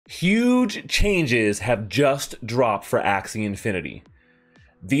Huge changes have just dropped for Axie Infinity.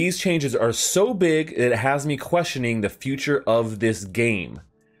 These changes are so big that it has me questioning the future of this game.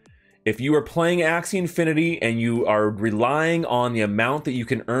 If you are playing Axie Infinity and you are relying on the amount that you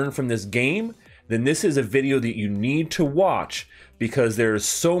can earn from this game, then this is a video that you need to watch, because there's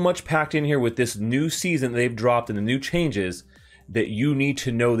so much packed in here with this new season that they've dropped and the new changes that you need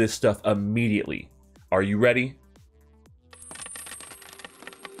to know this stuff immediately. Are you ready?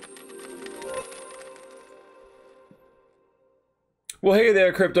 Well, hey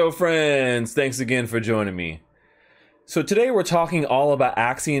there, crypto friends. Thanks again for joining me. So today we're talking all about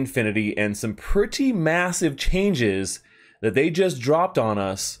Axie Infinity and some pretty massive changes that they just dropped on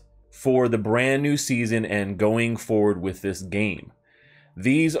us for the brand new season and going forward with this game.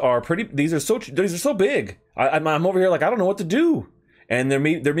 These are so big. I'm over here like I don't know what to do. And there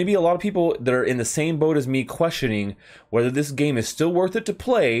may be a lot of people that are in the same boat as me questioning whether this game is still worth it to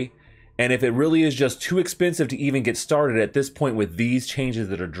play, and if it really is just too expensive to even get started at this point with these changes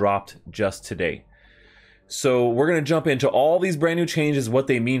that are dropped just today. So we're going to jump into all these brand new changes, what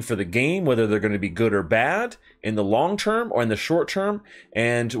they mean for the game, whether they're going to be good or bad in the long term or in the short term,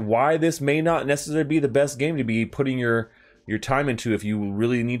 and why this may not necessarily be the best game to be putting your time into if you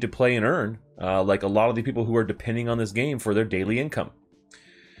really need to play and earn, like a lot of the people who are depending on this game for their daily income.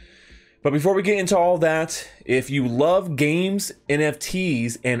 But before we get into all that, if you love games,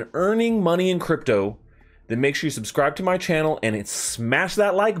 NFTs, and earning money in crypto, then make sure you subscribe to my channel and smash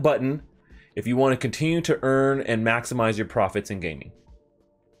that like button if you want to continue to earn and maximize your profits in gaming.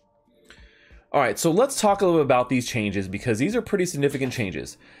 All right, so let's talk a little bit about these changes, because these are pretty significant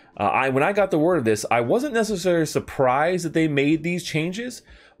changes. When I got the word of this, I wasn't necessarily surprised that they made these changes,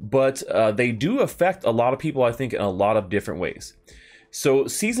 but they do affect a lot of people, I think, in a lot of different ways. So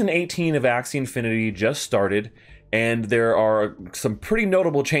Season 18 of Axie Infinity just started, and there are some pretty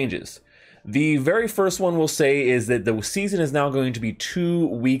notable changes. The very first one we'll say is that the season is now going to be 2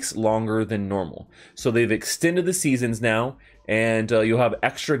 weeks longer than normal. So they've extended the seasons now, and you'll have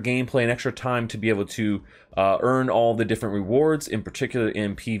extra gameplay and extra time to be able to earn all the different rewards, in particular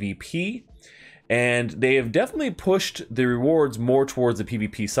in PvP. And they have definitely pushed the rewards more towards the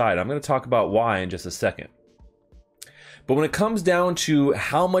PvP side. I'm going to talk about why in just a second. But when it comes down to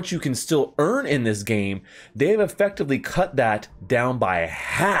how much you can still earn in this game, they've effectively cut that down by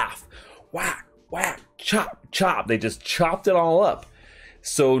half. Whack, whack, chop, chop. They just chopped it all up.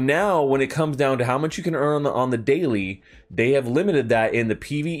 So now when it comes down to how much you can earn on the daily, they have limited that in the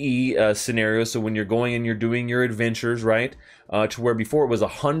PvE scenario. So when you're going and you're doing your adventures, right, to where before it was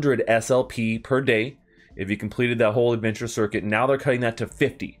 100 SLP per day if you completed that whole adventure circuit. Now they're cutting that to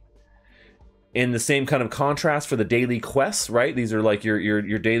 50. In the same kind of contrast for the daily quests, right? These are like your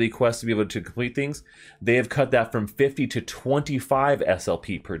daily quests to be able to complete things. They have cut that from 50 to 25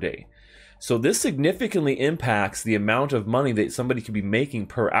 SLP per day. So this significantly impacts the amount of money that somebody could be making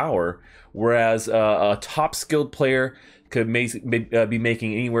per hour, whereas a top skilled player could be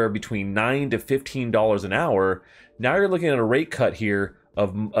making anywhere between $9 to $15 an hour. Now you're looking at a rate cut here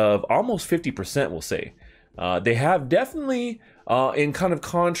of almost 50%, we'll say. They have definitely, in kind of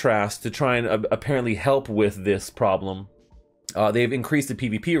contrast to try and apparently help with this problem, they've increased the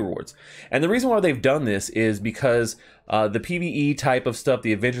PvP rewards. And the reason why they've done this is because the PvE type of stuff,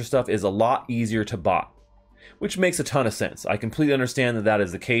 the adventure stuff, is a lot easier to bot, which makes a ton of sense. I completely understand that that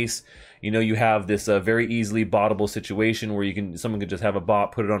is the case. You know, you have this very easily bottable situation where someone could just have a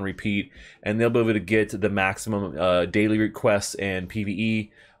bot, put it on repeat, and they'll be able to get the maximum daily requests and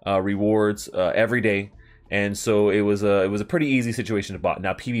PvE rewards every day. And so it was a pretty easy situation to bot.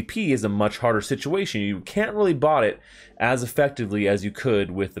 Now PvP is a much harder situation. You can't really bot it as effectively as you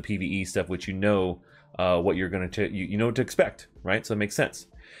could with the PvE stuff, which you know what you're going to you know what to expect, right? So it makes sense.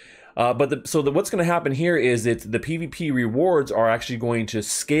 What's going to happen here is that the PvP rewards are actually going to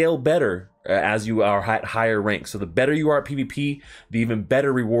scale better as you are at higher ranks. So the better you are at PvP, the even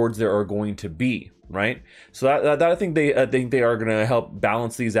better rewards there are going to be, right? So that I think they are going to help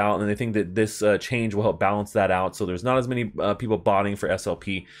balance these out, and they think that this change will help balance that out. So there's not as many people botting for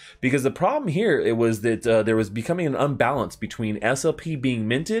SLP, because the problem here it was that there was becoming an unbalance between SLP being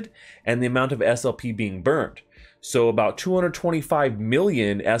minted and the amount of SLP being burned. So about 225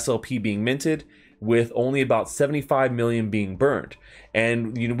 million SLP being minted, with only about 75 million being burned.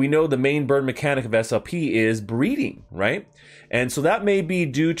 And we know the main burn mechanic of SLP is breeding, right? And so that may be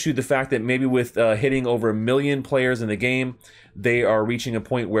due to the fact that maybe with hitting over 1 million players in the game, they are reaching a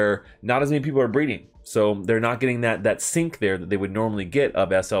point where not as many people are breeding. So they're not getting that sync there that they would normally get of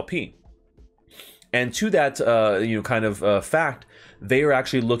SLP. And to that fact, they are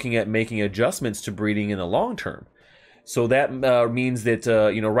actually looking at making adjustments to breeding in the long term. So that means that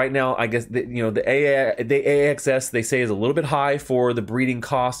you know, right now, I guess that, you know, the AXS they say is a little bit high for the breeding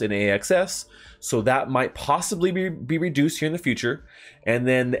cost in AXS, so that might possibly be reduced here in the future. And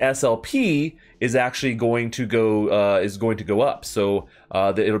then the SLP is actually going to go up, so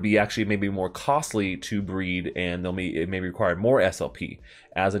that it'll be actually maybe more costly to breed, and it may require more SLP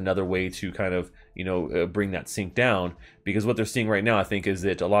as another way to kind of, you know, bring that sync down. Because what they're seeing right now, I think, is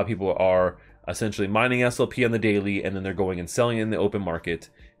that a lot of people are essentially mining SLP on the daily, and then they're going and selling it in the open market,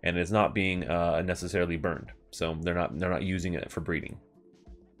 and it's not being necessarily burned. So they're not using it for breeding.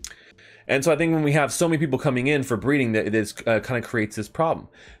 And so I think when we have so many people coming in for breeding, that this kind of creates this problem.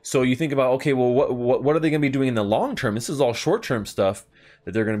 So you think about, okay, well, what are they going to be doing in the long term? This is all short-term stuff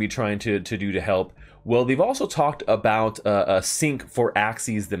that they're going to be trying to do to help. Well, they've also talked about a sync for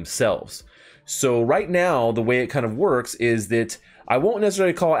Axies themselves. So right now, the way it kind of works is that I won't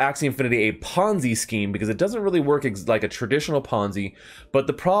necessarily call Axie Infinity a Ponzi scheme, because it doesn't really work like a traditional Ponzi. But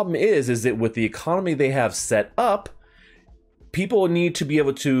the problem is that with the economy they have set up, people need to be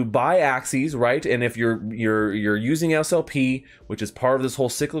able to buy Axies, right? And if you're using SLP, which is part of this whole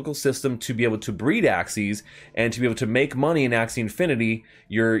cyclical system, to be able to breed Axies and to be able to make money in Axie Infinity,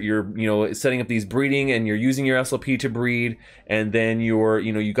 you're you know, setting up these breeding, and you're using your SLP to breed, and then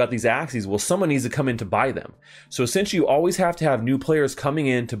you got these Axies. Well, someone needs to come in to buy them. So essentially, you always have to have new players coming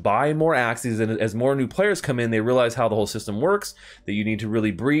in to buy more Axies, and as more new players come in, they realize how the whole system works, that you need to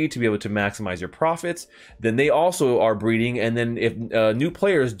really breed to be able to maximize your profits. Then they also are breeding, and then if new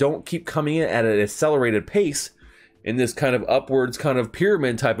players don't keep coming in at an accelerated pace in this kind of upwards kind of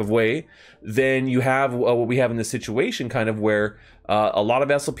pyramid type of way, then you have what we have in this situation, kind of where a lot of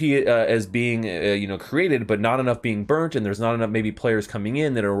SLP is being you know, created, but not enough being burnt, and there's not enough maybe players coming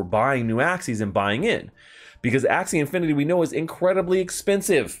in that are buying new Axies and buying in, because Axie Infinity, we know, is incredibly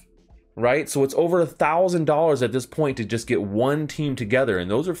expensive, right? So it's over $1,000 at this point to just get one team together,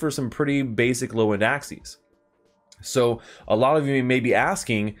 and those are for some pretty basic low-end Axies. So a lot of you may be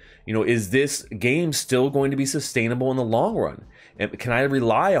asking, you know, is this game still going to be sustainable in the long run? And can I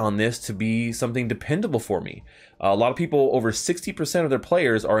rely on this to be something dependable for me? A lot of people, over 60% of their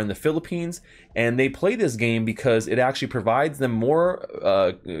players are in the Philippines, and they play this game because it actually provides them more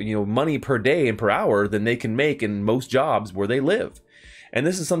you know, money per day and per hour than they can make in most jobs where they live. And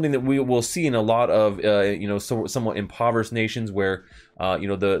this is something that we will see in a lot of you know, somewhat impoverished nations where you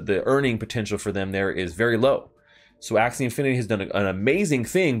know, the earning potential for them there is very low. So Axie Infinity has done an amazing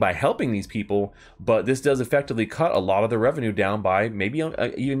thing by helping these people, but this does effectively cut a lot of the revenue down by maybe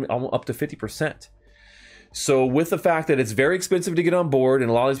even up to 50%. So with the fact that it's very expensive to get on board,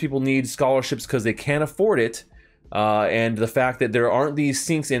 and a lot of these people need scholarships because they can't afford it, and the fact that there aren't these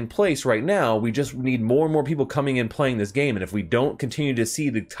syncs in place right now, we just need more and more people coming in playing this game. And if we don't continue to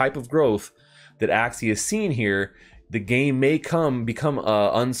see the type of growth that Axie has seen here, the game may become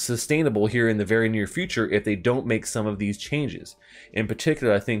unsustainable here in the very near future if they don't make some of these changes. In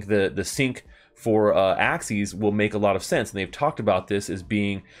particular, I think the sync for Axies will make a lot of sense, and they've talked about this as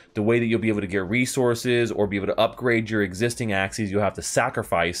being the way that you'll be able to get resources or be able to upgrade your existing Axies. You'll have to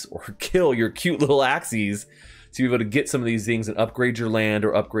sacrifice or kill your cute little Axies to be able to get some of these things and upgrade your land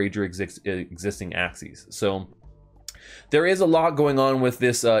or upgrade your existing Axies. So there is a lot going on with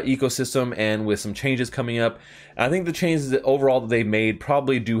this ecosystem, and with some changes coming up. I think the changes that overall that they've made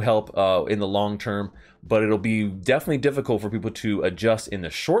probably do help in the long term, but it'll be definitely difficult for people to adjust in the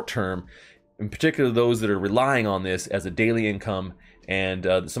short term, in particular those that are relying on this as a daily income, and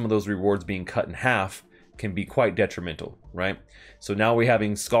some of those rewards being cut in half can be quite detrimental, right? So now we're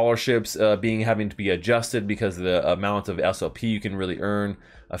having scholarships having to be adjusted because of the amount of SLP you can really earn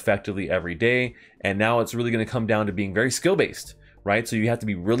effectively every day, and now it's really going to come down to being very skill-based, right? So you have to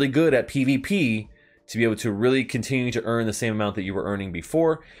be really good at PvP to be able to really continue to earn the same amount that you were earning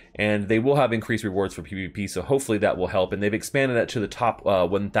before, and they will have increased rewards for PvP, so hopefully that will help. And they've expanded that to the top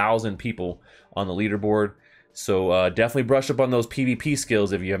 1,000 people on the leaderboard. So definitely brush up on those PvP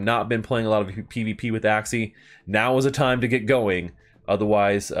skills. If you have not been playing a lot of PvP with Axie, now is a time to get going.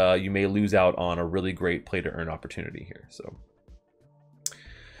 Otherwise, you may lose out on a really great play to earn opportunity here. So,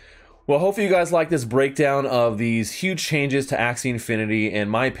 well, hopefully you guys like this breakdown of these huge changes to Axie Infinity and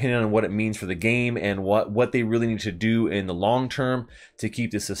my opinion on what it means for the game and what they really need to do in the long term to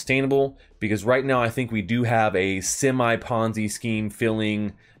keep this sustainable. Because right now I think we do have a semi-Ponzi scheme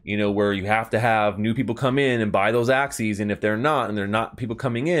feeling you know, where you have to have new people come in and buy those Axies, and if they're not people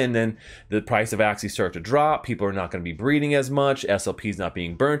coming in, then the price of Axies start to drop. People are not going to be breeding as much, SLP's not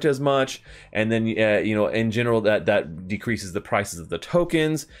being burnt as much, and then you know, in general that decreases the prices of the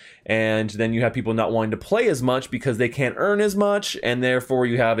tokens, and then you have people not wanting to play as much because they can't earn as much, and therefore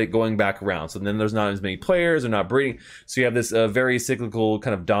you have it going back around. So then there's not as many players, they're not breeding, so you have this very cyclical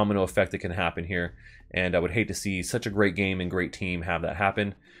kind of domino effect that can happen here. And I would hate to see such a great game and great team have that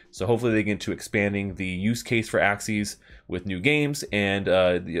happen. So hopefully they get into expanding the use case for Axies with new games, and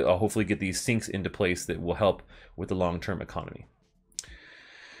hopefully get these sinks into place that will help with the long-term economy.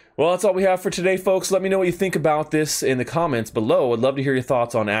 Well, that's all we have for today, folks. Let me know what you think about this in the comments below. I'd love to hear your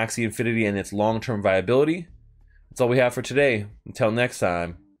thoughts on Axie Infinity and its long-term viability. That's all we have for today. Until next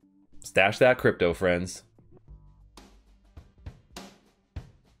time, stash that crypto, friends.